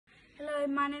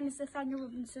Hello, my name is Nathaniel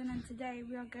Robinson and today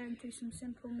we are going through some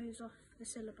simple moves off the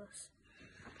syllabus.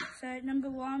 So number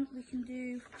one, we can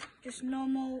do just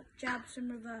normal jabs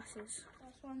and reverses.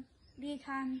 First one, lead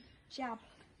hand jab.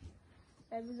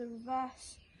 With the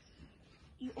reverse,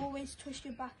 you always twist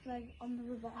your back leg on the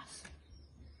reverse.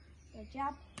 So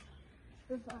jab,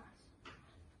 reverse,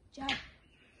 jab,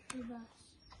 reverse.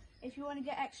 If you want to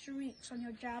get extra reach on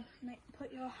your jab,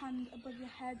 put your hand above your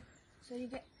head so you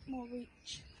get more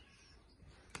reach.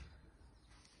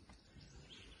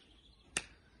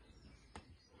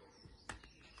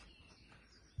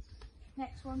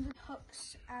 Next one's with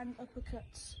hooks and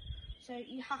uppercuts. So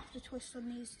you have to twist on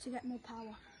these to get more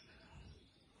power.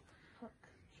 Hook.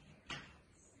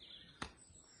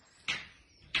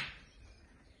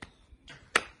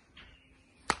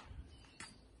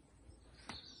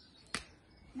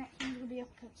 Next one's with the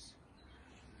uppercuts.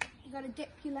 You got to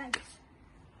dip your legs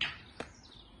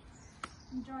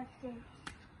and drive through.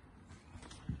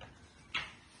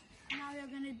 Now you're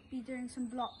going to be doing some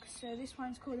blocks. So this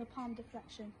one's called a palm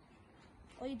deflection.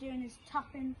 All you're doing is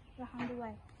tapping the hand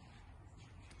away.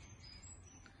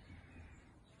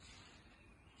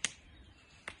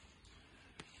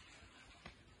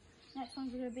 Next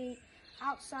one's going to be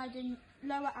outside and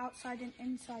lower outside and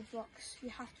inside blocks.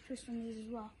 You have to twist on these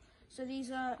as well. So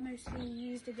these are mostly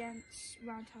used against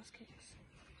roundhouse kicks.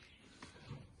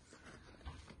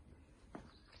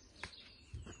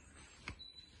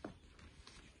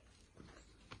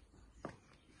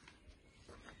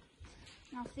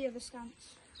 Now for the other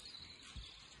stance.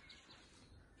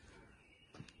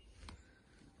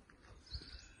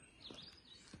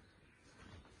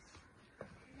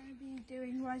 We're going to be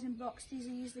doing rising blocks. These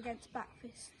are used against back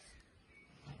fists.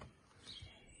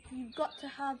 You've got to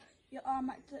have your arm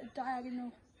at the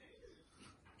diagonal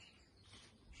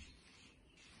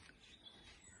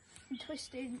and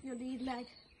twisting your lead leg.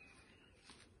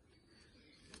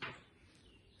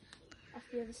 That's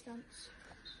the other stance.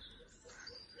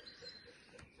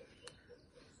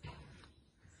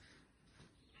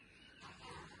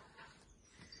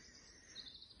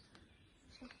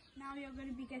 Now you're going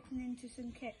to be getting into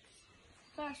some kicks.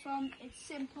 First one, it's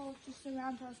simple, just a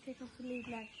roundhouse kick off the lead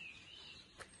leg.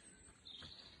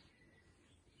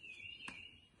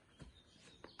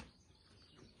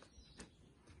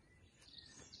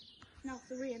 Now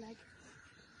for the rear leg.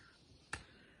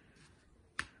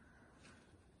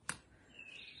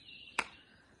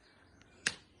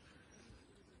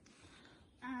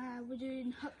 We're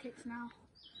doing hook kicks now.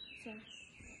 So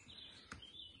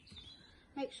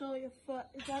make sure your foot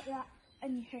is like that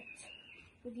and you hit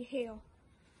with your heel.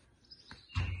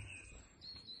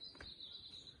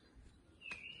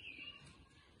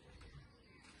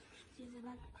 See the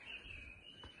leg.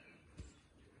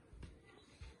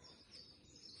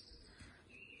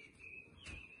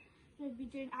 We'll be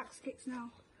doing axe kicks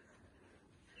now.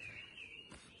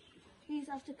 These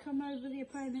have to come over the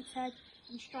opponent's head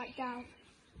and strike down.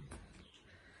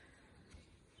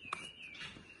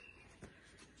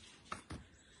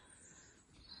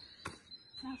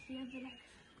 Now for the other leg.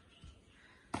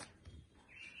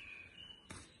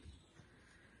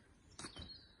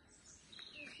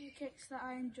 A few kicks that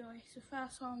I enjoy. So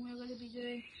first one, we're going to be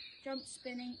doing jump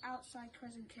spinning outside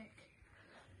crescent kick.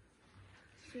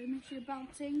 So make sure you're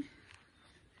bouncing.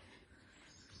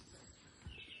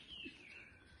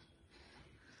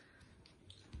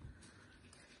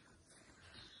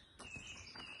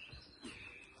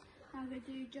 Now I'm going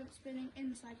to do jump spinning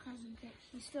inside crescent kick.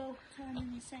 You still turn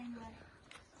in the same way.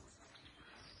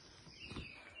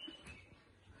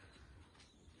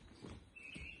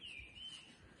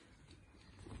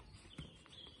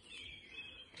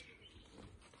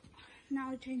 Now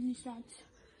we're changing stance.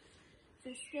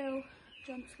 So still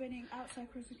jump spinning outside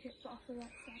crescent kick, but off the right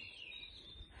side.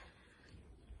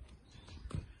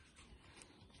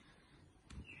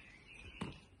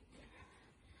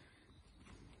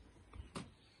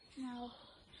 Now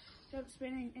jump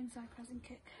spinning inside crescent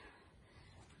kick.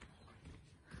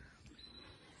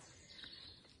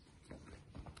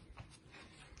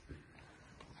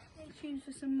 Stay tuned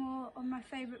for some more of my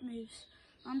favourite moves.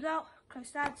 Arms out, close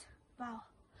stance, bow.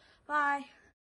 Bye.